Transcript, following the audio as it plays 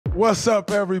What's up,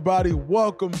 everybody?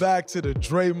 Welcome back to the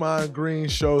Draymond Green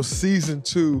Show, Season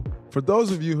 2. For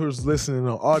those of you who's listening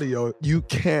on audio, you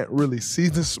can't really see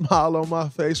the smile on my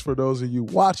face. For those of you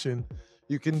watching,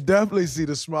 you can definitely see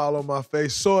the smile on my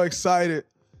face. So excited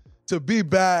to be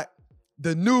back.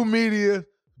 The new media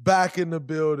back in the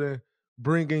building,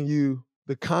 bringing you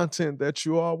the content that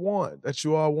you all want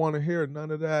to hear.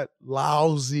 None of that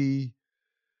lousy,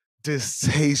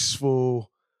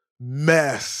 distasteful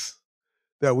mess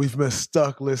that we've been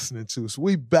stuck listening to. So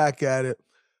we back at it.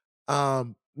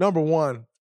 Number one,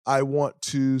 I want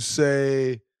to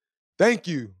say thank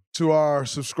you to our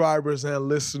subscribers and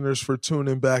listeners for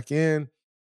tuning back in.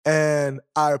 And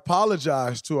I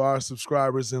apologize to our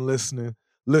subscribers and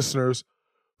listeners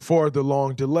for the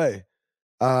long delay.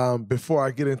 Before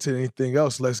I get into anything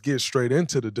else, let's get straight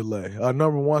into the delay.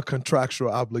 Number one,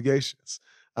 contractual obligations.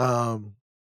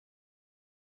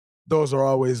 Those are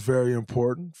always very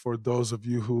important. For those of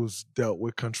you who's dealt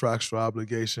with contractual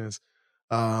obligations,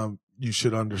 you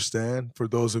should understand. For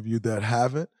those of you that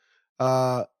haven't,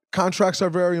 contracts are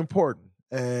very important.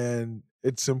 And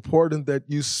it's important that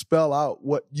you spell out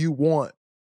what you want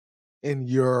in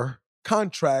your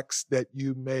contracts that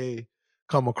you may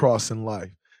come across in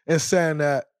life. And saying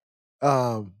that,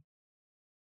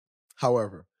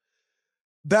 however,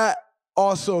 that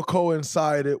also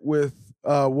coincided with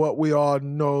what we all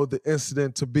know the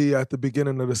incident to be at the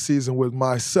beginning of the season with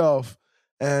myself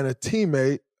and a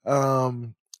teammate,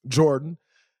 Jordan.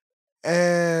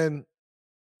 And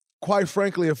quite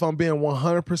frankly, if I'm being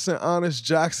 100% honest,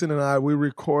 Jackson and I, we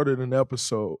recorded an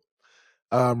episode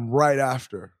right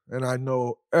after. And I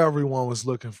know everyone was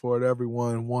looking for it.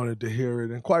 Everyone wanted to hear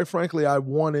it. And quite frankly, I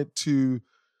wanted to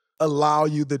allow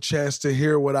you the chance to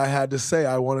hear what I had to say.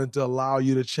 I wanted to allow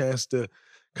you the chance to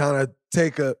kind of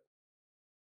take a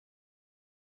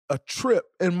trip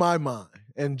in my mind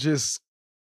and just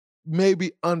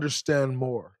maybe understand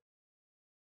more.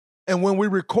 And when we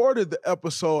recorded the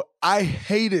episode, I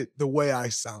hated the way I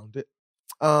sounded.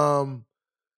 And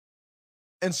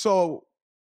so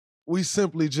we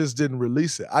simply just didn't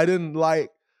release it. I didn't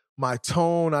like my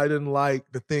tone. I didn't like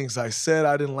the things I said.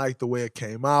 I didn't like the way it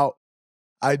came out.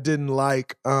 I didn't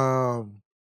like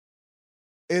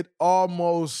it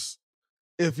almost,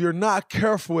 if you're not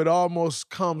careful, it almost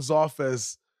comes off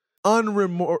as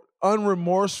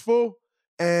unremorseful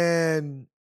and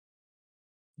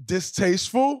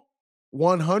distasteful,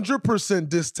 100%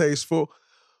 distasteful,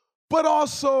 but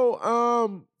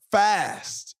also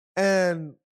fast.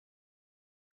 And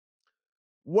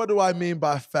what do I mean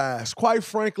by fast? Quite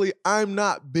frankly, I'm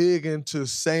not big into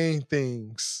saying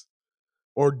things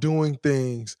or doing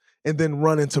things and then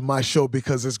run into my show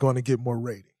because it's going to get more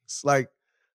ratings. Like,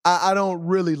 I don't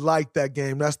really like that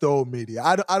game. That's the old media.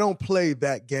 I don't play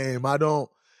that game.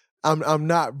 I'm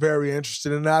not very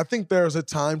interested in that. I think there's a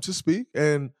time to speak.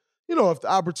 And, you know, if the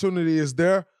opportunity is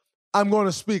there, I'm going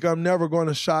to speak. I'm never going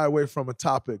to shy away from a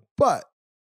topic. But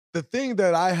the thing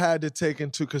that I had to take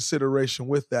into consideration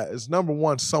with that is, number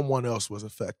one, someone else was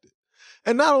affected.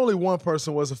 And not only one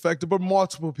person was affected, but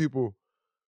multiple people.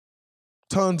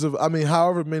 Tons of,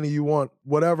 however many you want,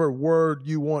 whatever word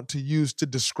you want to use to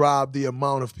describe the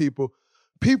amount of people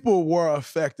were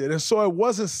affected. And so it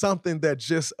wasn't something that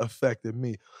just affected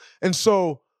me. And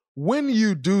so when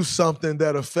you do something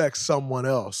that affects someone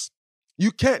else,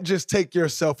 you can't just take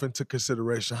yourself into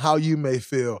consideration, how you may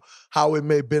feel, how it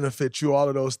may benefit you, all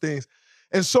of those things.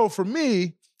 And so for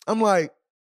me, I'm like,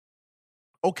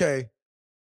 okay,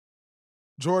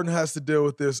 Jordan has to deal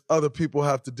with this. Other people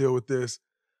have to deal with this.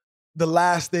 The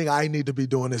last thing I need to be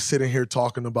doing is sitting here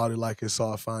talking about it like it's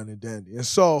all fine and dandy. And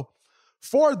so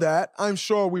for that, I'm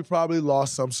sure we probably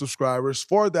lost some subscribers.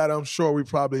 For that, I'm sure we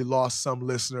probably lost some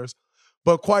listeners.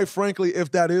 But quite frankly,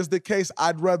 if that is the case,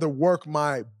 I'd rather work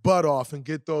my butt off and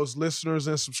get those listeners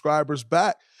and subscribers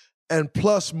back and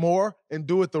plus more and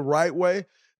do it the right way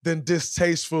than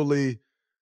distastefully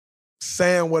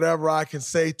saying whatever I can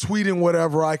say, tweeting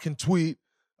whatever I can tweet,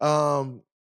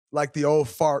 like the old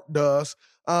fart does.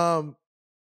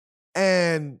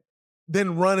 And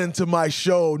then run into my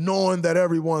show knowing that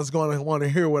everyone's going to want to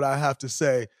hear what I have to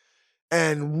say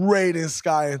and ratings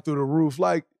skying through the roof.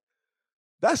 Like,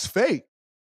 that's fake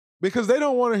because they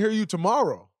don't want to hear you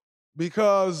tomorrow,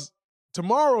 because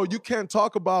tomorrow you can't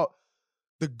talk about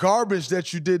the garbage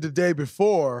that you did the day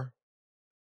before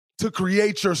to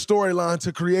create your storyline,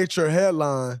 to create your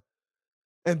headline,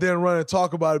 and then run and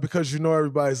talk about it because you know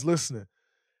everybody's listening.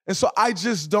 And so I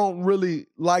just don't really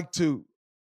like to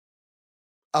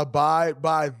abide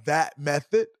by that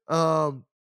method.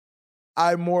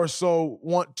 I more so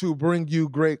want to bring you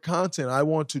great content. I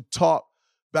want to talk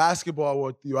basketball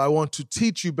with you. I want to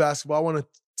teach you basketball. I want to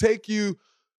take you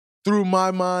through my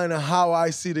mind and how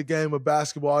I see the game of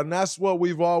basketball. And that's what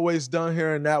we've always done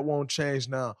here, and that won't change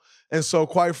now. And so,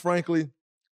 quite frankly,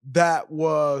 that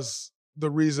was the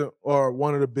reason, or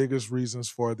one of the biggest reasons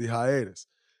for the hiatus.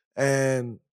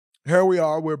 And here we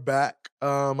are, we're back.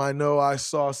 I know I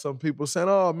saw some people saying,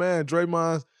 oh man,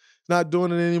 Draymond's not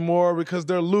doing it anymore because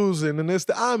they're losing. And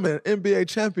I'm an NBA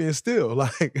champion still.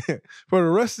 Like, for the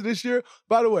rest of this year.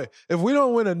 By the way, if we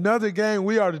don't win another game,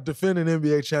 we are the defending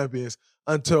NBA champions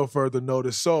until further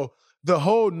notice. So the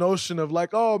whole notion of like,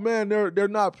 oh man, they're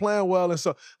not playing well. And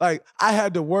so like I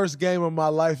had the worst game of my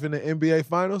life in the NBA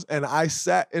finals, and I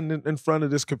sat in front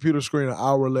of this computer screen an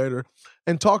hour later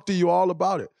and talked to you all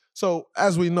about it. So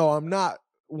as we know, I'm not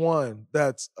one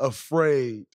that's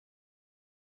afraid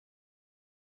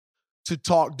to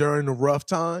talk during the rough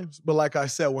times. But like I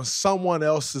said, when someone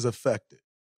else is affected,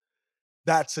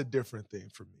 that's a different thing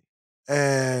for me.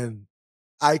 And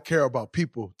I care about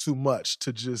people too much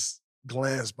to just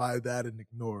glance by that and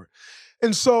ignore it.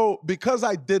 And so because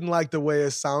I didn't like the way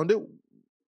it sounded,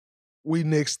 we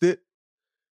nixed it.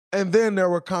 And then there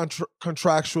were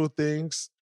contractual things,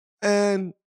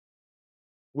 and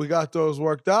we got those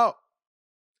worked out,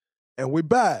 and we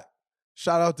back.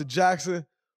 Shout out to Jackson,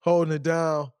 holding it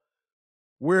down.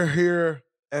 We're here,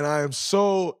 and I am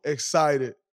so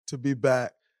excited to be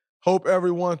back. Hope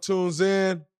everyone tunes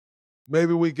in.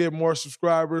 Maybe we get more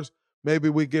subscribers. Maybe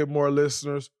we get more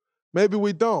listeners. Maybe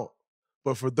we don't.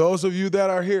 But for those of you that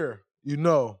are here, you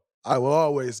know I will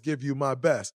always give you my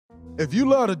best. If you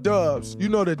love the Dubs, you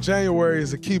know that January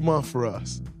is a key month for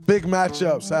us. Big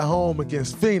matchups at home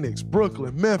against Phoenix,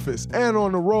 Brooklyn, Memphis, and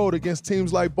on the road against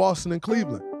teams like Boston and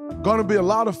Cleveland. Gonna be a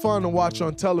lot of fun to watch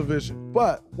on television.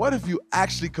 But what if you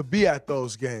actually could be at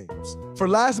those games? For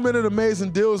last-minute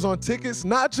amazing deals on tickets,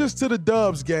 not just to the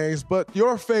Dubs games, but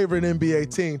your favorite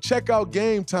NBA team, check out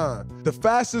Game Time, the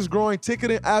fastest-growing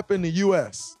ticketing app in the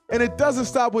U.S. And it doesn't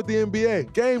stop with the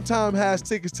NBA. Game Time has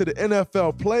tickets to the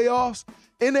NFL playoffs,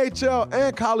 NHL,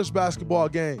 and college basketball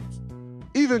games.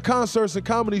 Even concerts and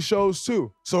comedy shows,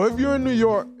 too. So if you're in New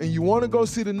York and you want to go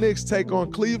see the Knicks take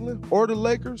on Cleveland or the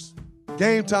Lakers,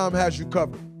 Game Time has you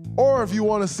covered. Or if you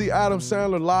want to see Adam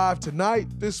Sandler live tonight,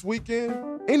 this weekend,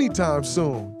 anytime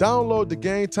soon, download the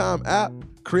Game Time app,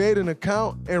 create an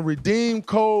account, and redeem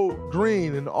code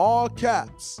GREEN in all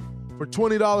caps for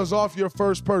 $20 off your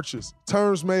first purchase.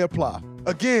 Terms may apply.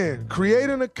 Again, create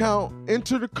an account,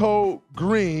 enter the code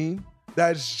GREEN,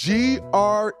 that's GREEN,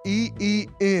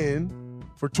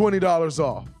 for $20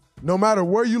 off. No matter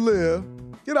where you live,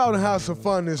 get out and have some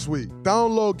fun this week.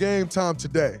 Download Game Time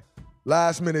today.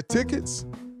 Last minute tickets,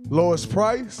 lowest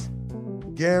price,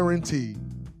 guaranteed.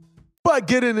 But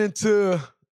getting into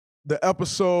the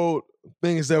episode,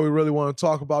 things that we really want to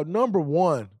talk about. Number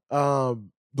one, the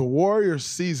Warriors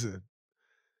season.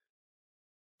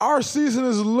 Our season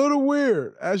is a little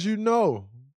weird, as you know.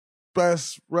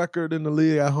 Best record in the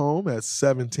league at home at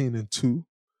 17-2, which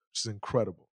is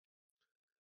incredible.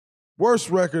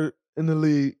 Worst record in the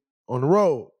league on the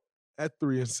road at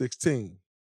 3-16,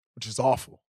 which is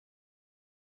awful.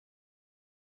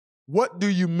 What do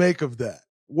you make of that?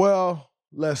 Well,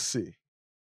 let's see.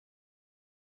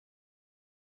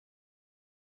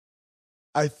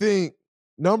 I think,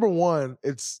 number one,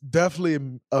 it's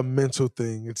definitely a mental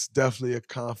thing. It's definitely a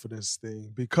confidence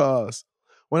thing, because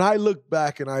when I look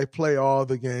back and I play all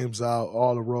the games out,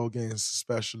 all the road games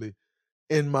especially,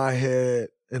 in my head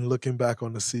and looking back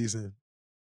on the season,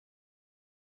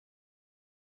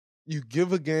 you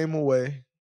give a game away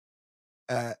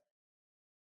at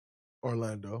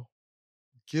Orlando,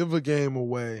 give a game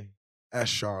away at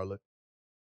Charlotte.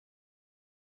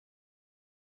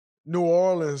 New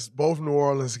Orleans, both New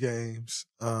Orleans games,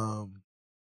 none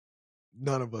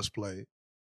of us played.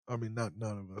 I mean, not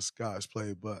none of us guys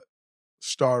played, but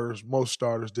most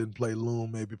starters didn't play.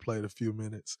 Loom maybe played a few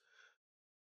minutes.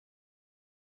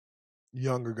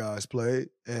 Younger guys played,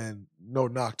 and no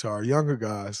knock to our younger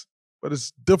guys. But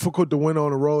it's difficult to win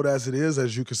on the road as it is,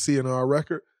 as you can see in our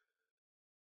record.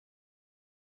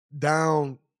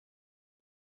 Down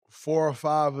 4 or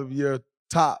 5 of your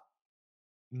top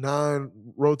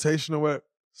 9 rotational work,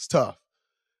 it's tough.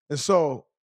 And so,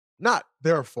 not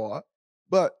their fault,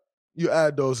 but you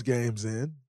add those games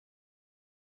in.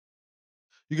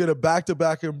 You get a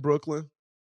back-to-back in Brooklyn,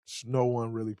 which no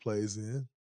one really plays in.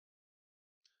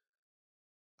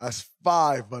 That's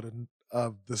 5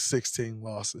 of the 16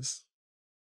 losses.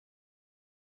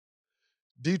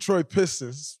 Detroit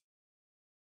Pistons,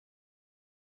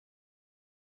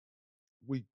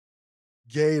 we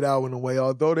gave that one away.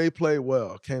 Although they played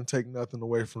well, can't take nothing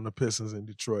away from the Pistons in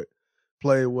Detroit.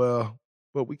 Played well,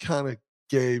 but we kind of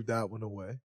gave that one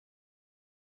away.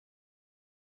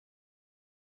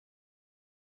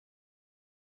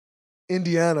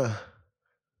 Indiana,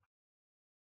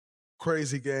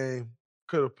 crazy game.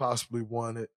 Could have possibly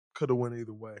won it. Could have went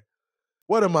either way.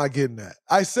 What am I getting at?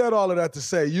 I said all of that to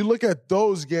say, you look at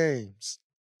those games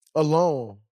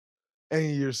alone,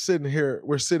 and we're sitting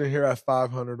here at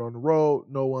 500 on the road.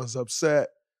 No one's upset.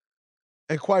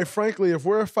 And quite frankly, if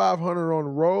we're at 500 on the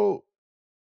road,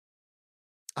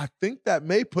 I think that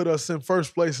may put us in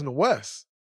first place in the West.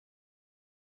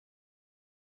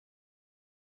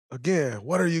 Again,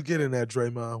 what are you getting at,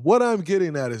 Draymond? What I'm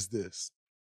getting at is this.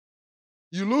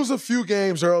 You lose a few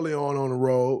games early on the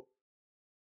road,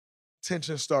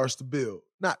 tension starts to build.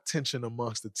 Not tension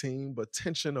amongst the team, but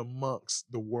tension amongst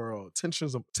the world.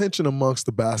 Tension amongst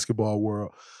the basketball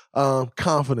world.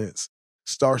 Confidence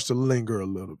starts to linger a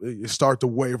little bit. You start to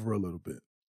waver a little bit.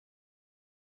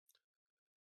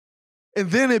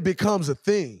 And then it becomes a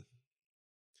thing.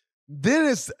 Then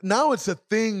it's a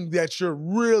thing that you're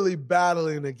really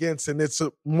battling against, and it's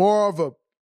more of a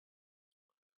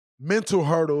mental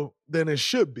hurdle than it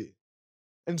should be.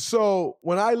 And so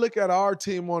when I look at our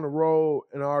team on the road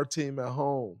and our team at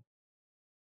home,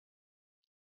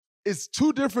 it's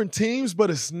two different teams, but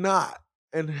it's not.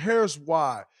 And here's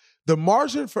why. The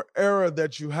margin for error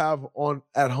that you have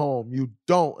at home, you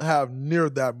don't have near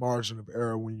that margin of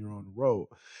error when you're on the road.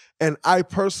 And I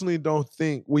personally don't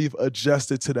think we've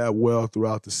adjusted to that well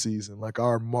throughout the season. Like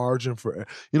our margin for,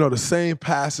 the same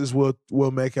passes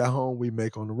we'll make at home, we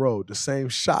make on the road. The same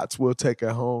shots we'll take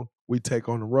at home, we take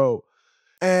on the road.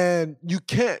 And you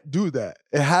can't do that.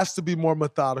 It has to be more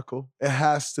methodical. It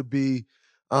has to be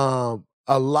a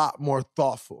lot more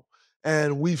thoughtful.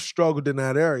 And we've struggled in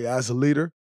that area. As a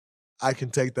leader, I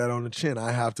can take that on the chin.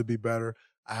 I have to be better.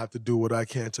 I have to do what I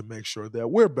can to make sure that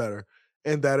we're better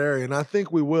in that area. And I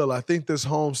think we will. I think this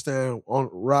homestand on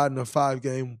riding a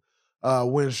 5-game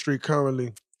win streak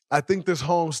currently, I think this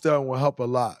homestand will help a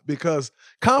lot because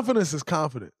confidence is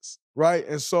confidence, right?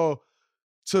 And so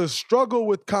to struggle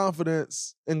with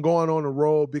confidence and going on the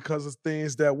road because of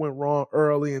things that went wrong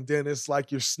early and then it's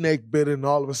like you're snake bitten and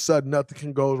all of a sudden nothing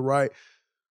can go right.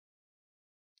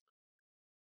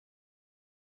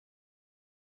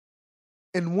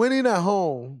 And winning at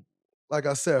home, like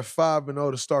I said,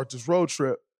 5-0 to start this road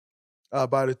trip.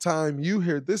 By the time you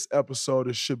hear this episode,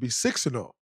 it should be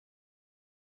 6-0.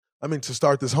 I mean, to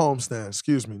start this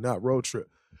homestand, not road trip.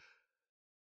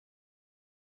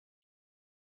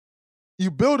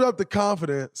 You build up the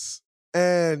confidence,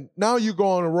 and now you go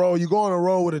on a road. You go on a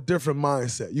road with a different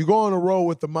mindset. You go on a road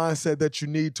with the mindset that you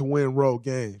need to win road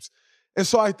games. And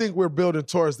so I think we're building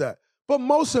towards that. But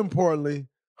most importantly,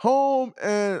 home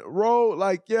and road,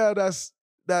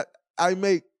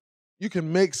 you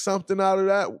can make something out of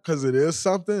that because it is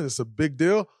something. It's a big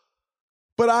deal.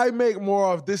 But I make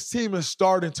more of this team is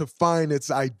starting to find its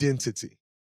identity.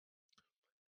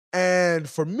 And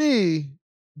for me,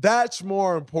 that's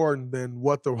more important than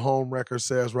what the home record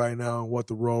says right now and what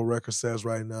the road record says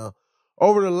right now.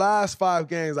 Over the last 5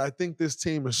 games, I think this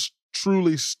team is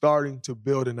truly starting to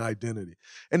build an identity.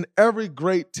 And every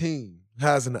great team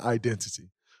has an identity.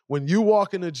 When you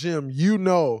walk in the gym, you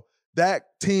know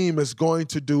that team is going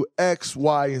to do X,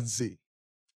 Y, and Z.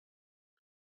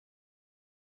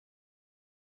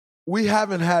 We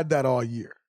haven't had that all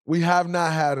year. We have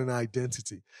not had an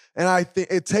identity. And I think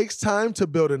it takes time to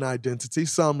build an identity,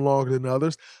 some longer than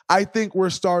others. I think we're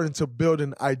starting to build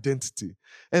an identity.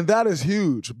 And that is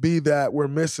huge. Be that we're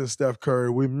missing Steph Curry,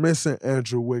 we're missing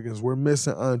Andrew Wiggins, we're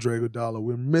missing Andre Iguodala,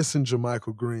 we're missing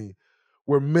JaMychal Green,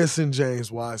 we're missing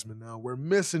James Wiseman now, we're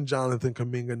missing Jonathan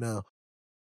Kuminga now.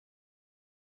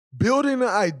 Building an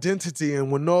identity,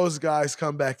 and when those guys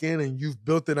come back in and you've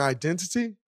built an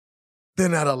identity,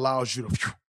 then that allows you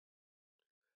to.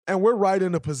 And we're right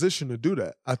in a position to do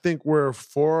that. I think we're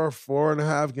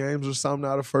 4.5 games or something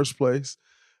out of first place,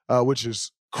 which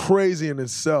is crazy in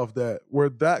itself that we're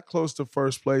that close to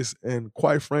first place. And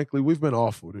quite frankly, we've been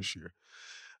awful this year.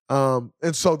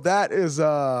 And so that's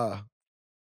a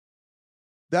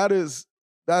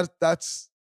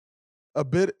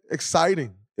bit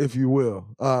exciting, if you will,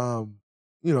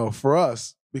 for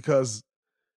us, because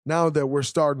now that we're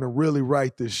starting to really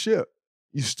right this ship,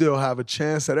 you still have a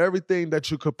chance at everything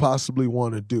that you could possibly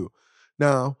want to do.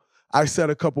 Now, I said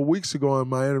a couple weeks ago in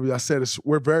my interview, I said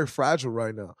we're very fragile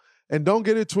right now. And don't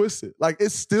get it twisted. Like,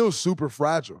 it's still super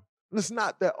fragile. And it's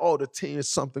not that, the team is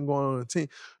something going on in the team.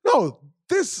 No,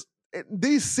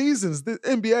 these seasons, the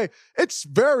NBA, it's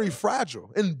very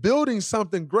fragile. And building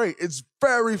something great, it's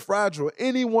very fragile.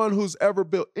 Anyone who's ever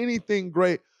built anything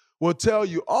great will tell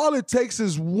you all it takes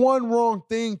is one wrong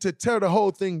thing to tear the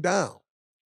whole thing down.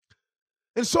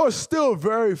 And so it's still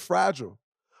very fragile,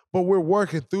 but we're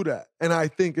working through that. And I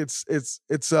think it's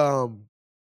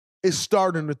is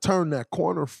starting to turn that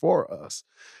corner for us.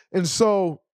 And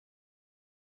so,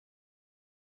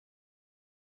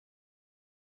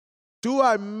 do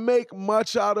I make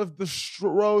much out of the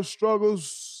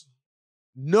struggles?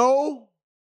 No.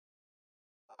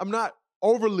 I'm not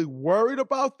overly worried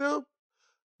about them.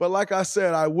 But like I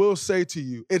said, I will say to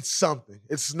you, it's something.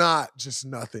 It's not just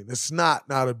nothing. It's not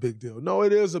a big deal. No,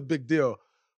 it is a big deal.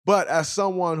 But as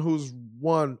someone who's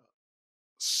won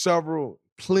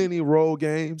plenty road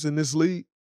games in this league,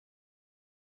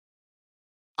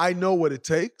 I know what it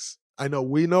takes. I know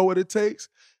we know what it takes.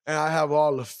 And I have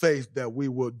all the faith that we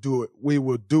will do it. We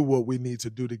will do what we need to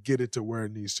do to get it to where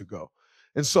it needs to go.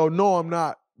 And so, no, I'm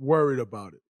not worried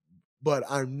about it. But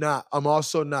I'm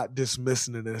also not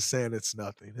dismissing it and saying it's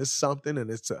nothing. It's something,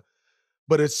 and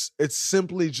but it's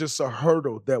simply just a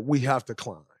hurdle that we have to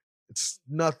climb. It's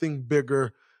nothing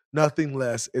bigger, nothing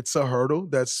less. It's a hurdle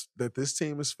that this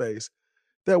team has faced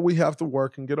that we have to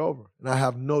work and get over. And I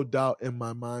have no doubt in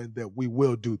my mind that we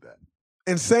will do that.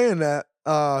 In saying that,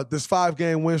 this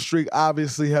 5-game win streak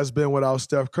obviously has been without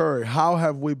Steph Curry. How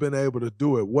have we been able to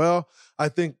do it? Well, I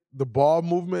think the ball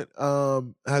movement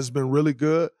has been really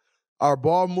good. Our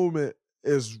ball movement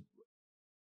is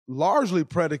largely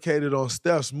predicated on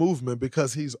Steph's movement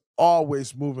because he's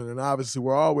always moving. And obviously,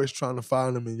 we're always trying to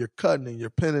find him, and you're cutting and you're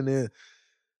pinning in.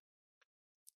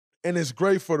 And it's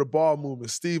great for the ball movement.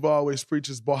 Steve always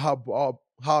preaches how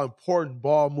important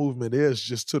ball movement is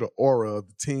just to the aura of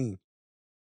the team,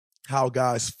 how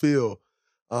guys feel,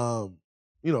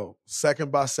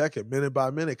 second by second, minute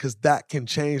by minute, because that can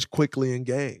change quickly in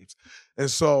games. And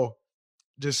so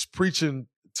just preaching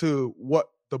to what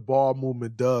the ball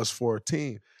movement does for a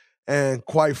team. And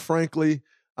quite frankly,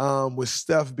 with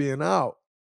Steph being out,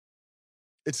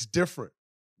 it's different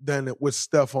than with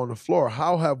Steph on the floor.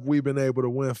 How have we been able to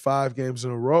win 5 games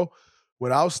in a row?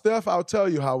 Without Steph, I'll tell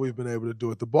you how we've been able to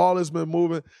do it. The ball has been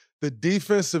moving. The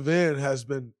defensive end has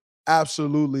been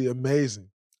absolutely amazing.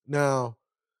 Now,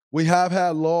 we have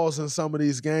had lulls in some of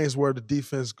these games where the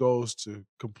defense goes to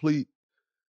complete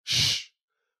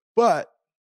but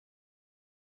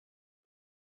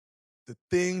the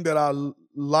thing that I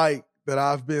like that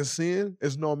I've been seeing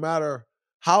is no matter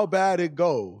how bad it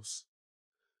goes,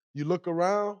 you look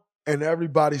around and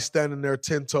everybody's standing there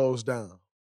 10 toes down.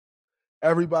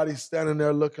 Everybody's standing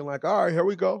there looking like, all right, here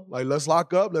we go. Like, let's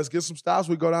lock up. Let's get some stops.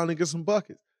 We go down and get some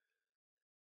buckets.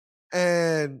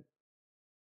 And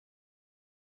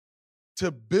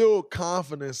to build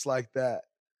confidence like that,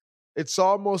 it's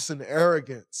almost an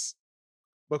arrogance.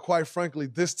 But quite frankly,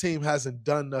 this team hasn't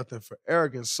done nothing for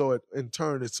arrogance. So in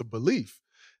turn, it's a belief.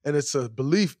 And it's a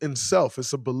belief in self.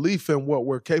 It's a belief in what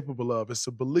we're capable of. It's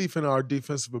a belief in our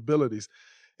defensive abilities.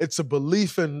 It's a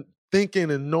belief in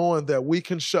thinking and knowing that we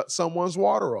can shut someone's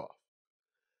water off.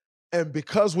 And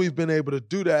because we've been able to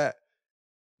do that,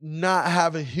 not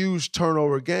having huge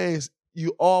turnover games,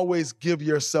 you always give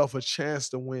yourself a chance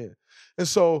to win. And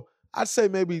so I'd say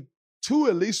maybe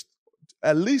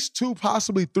at least 2,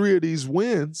 possibly 3 of these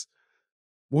wins,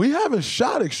 we haven't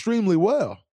shot extremely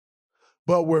well,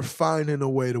 but we're finding a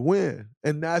way to win.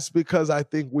 And that's because I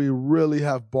think we really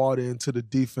have bought into the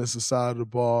defensive side of the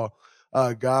ball.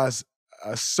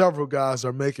 Several guys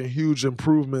are making huge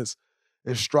improvements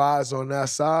and strides on that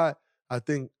side. I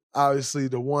think obviously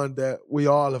the one that we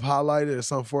all have highlighted,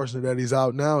 it's unfortunate that he's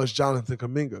out now, is Jonathan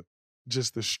Kuminga.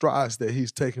 Just the strides that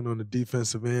he's taken on the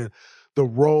defensive end, the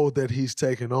role that he's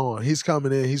taken on. He's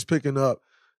coming in, he's picking up,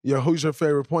 who's your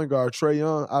favorite point guard? Trae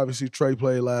Young? Obviously, Trae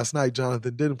played last night.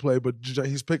 Jonathan didn't play, but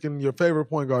he's picking your favorite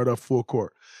point guard up full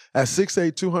court. At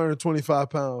 6'8", 225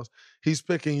 pounds, he's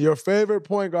picking your favorite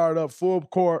point guard up full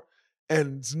court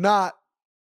and is not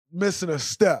missing a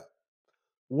step.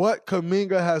 What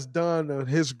Kuminga has done and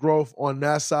his growth on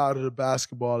that side of the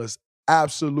basketball is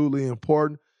absolutely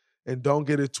important. And don't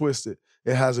get it twisted.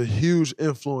 It has a huge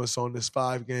influence on this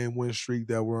 5-game win streak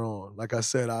that we're on. Like I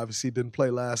said, obviously he didn't play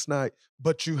last night,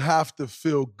 but you have to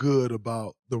feel good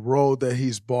about the role that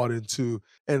he's bought into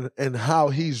and how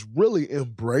he's really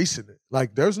embracing it.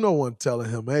 Like, there's no one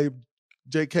telling him, hey,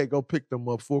 JK, go pick them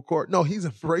up full court. No, he's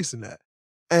embracing that.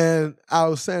 And I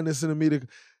was saying this in a meeting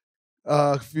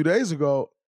a few days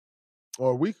ago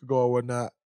or a week ago or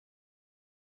whatnot.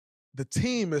 The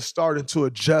team is starting to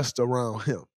adjust around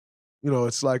him.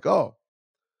 It's like, oh,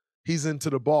 he's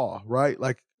into the ball, right?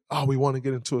 Like, oh, we want to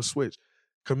get into a switch.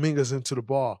 Kuminga's into the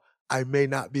ball. I may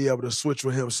not be able to switch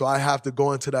with him, so I have to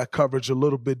go into that coverage a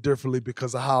little bit differently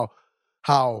because of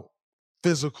how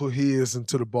physical he is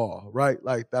into the ball, right?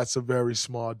 Like, that's a very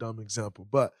small, dumb example.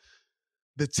 But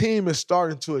the team is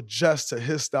starting to adjust to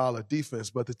his style of defense,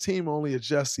 but the team only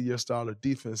adjusts to your style of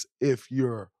defense if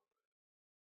you're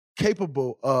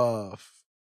capable of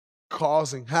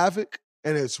causing havoc,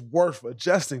 and it's worth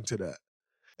adjusting to that.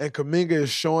 And Kuminga is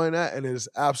showing that, and it is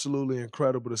absolutely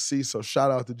incredible to see. So shout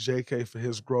out to JK for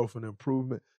his growth and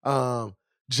improvement.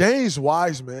 James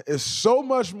Wiseman is so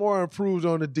much more improved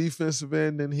on the defensive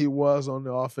end than he was on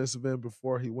the offensive end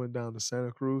before he went down to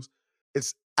Santa Cruz.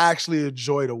 It's actually a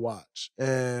joy to watch.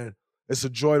 And it's a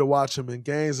joy to watch him in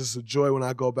games. It's a joy when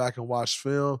I go back and watch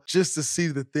film just to see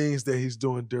the things that he's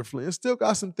doing differently. And still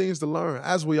got some things to learn,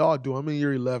 as we all do. I'm in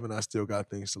year 11. I still got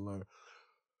things to learn.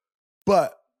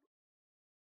 But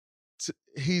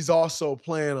he's also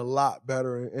playing a lot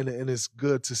better, and it's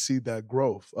good to see that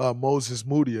growth. Moses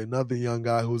Moody, another young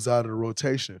guy who's out of the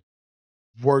rotation,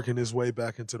 working his way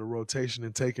back into the rotation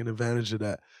and taking advantage of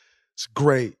that. It's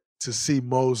great to see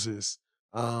Moses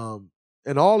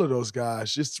and all of those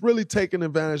guys just really taking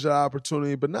advantage of the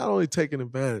opportunity, but not only taking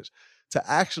advantage, to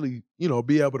actually,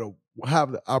 be able to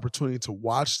have the opportunity to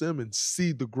watch them and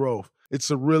see the growth. It's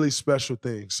a really special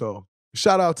thing. So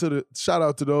shout out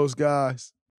to those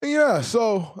guys. Yeah,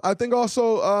 so I think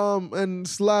also, and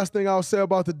it's the last thing I'll say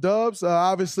about the Dubs.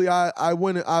 Obviously,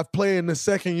 I've played in the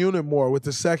second unit more with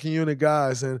the second unit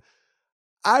guys, and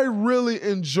I really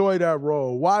enjoy that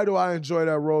role. Why do I enjoy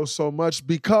that role so much?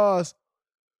 Because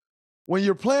when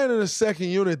you're playing in the second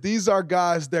unit, these are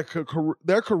guys that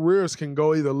their careers can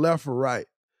go either left or right.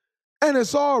 And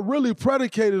it's all really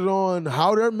predicated on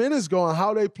how their minutes go and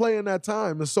how they play in that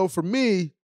time. And so for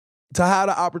me, to have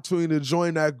the opportunity to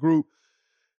join that group,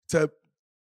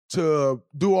 to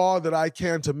do all that I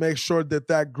can to make sure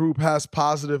that group has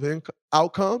positive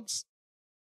outcomes,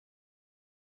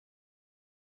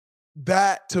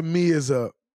 that to me is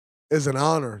an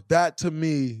honor. That to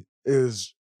me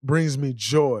brings me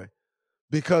joy,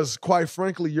 because quite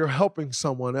frankly, you're helping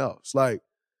someone else. Like,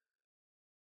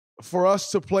 for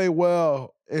us to play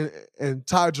well, and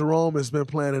Ty Jerome has been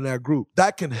playing in that group,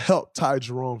 that can help Ty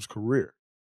Jerome's career.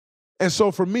 And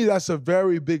so for me, that's a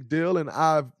very big deal, and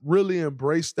I've really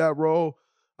embraced that role.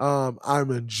 I'm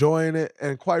enjoying it,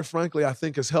 and quite frankly, I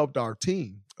think it's helped our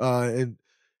team and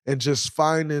just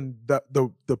finding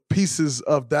the pieces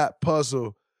of that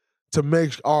puzzle to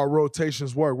make our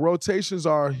rotations work. Rotations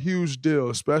are a huge deal,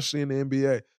 especially in the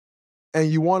NBA,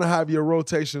 and you want to have your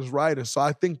rotations right. And so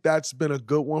I think that's been a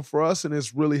good one for us, and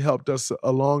it's really helped us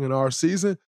along in our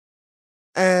season.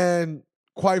 And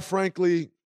quite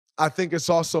frankly, I think it's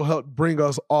also helped bring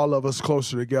all of us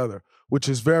closer together, which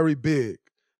is very big,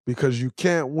 because you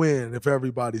can't win if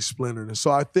everybody's splintering. And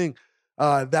so I think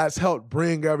that's helped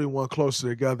bring everyone closer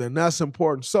together, and that's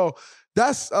important. So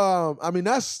that's kind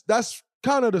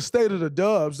of the state of the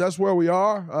Dubs. That's where we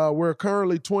are. We're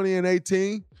currently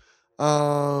 20-18,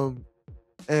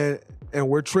 and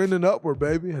we're trending upward,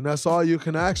 baby, and that's all you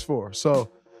can ask for. So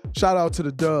shout out to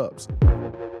the Dubs.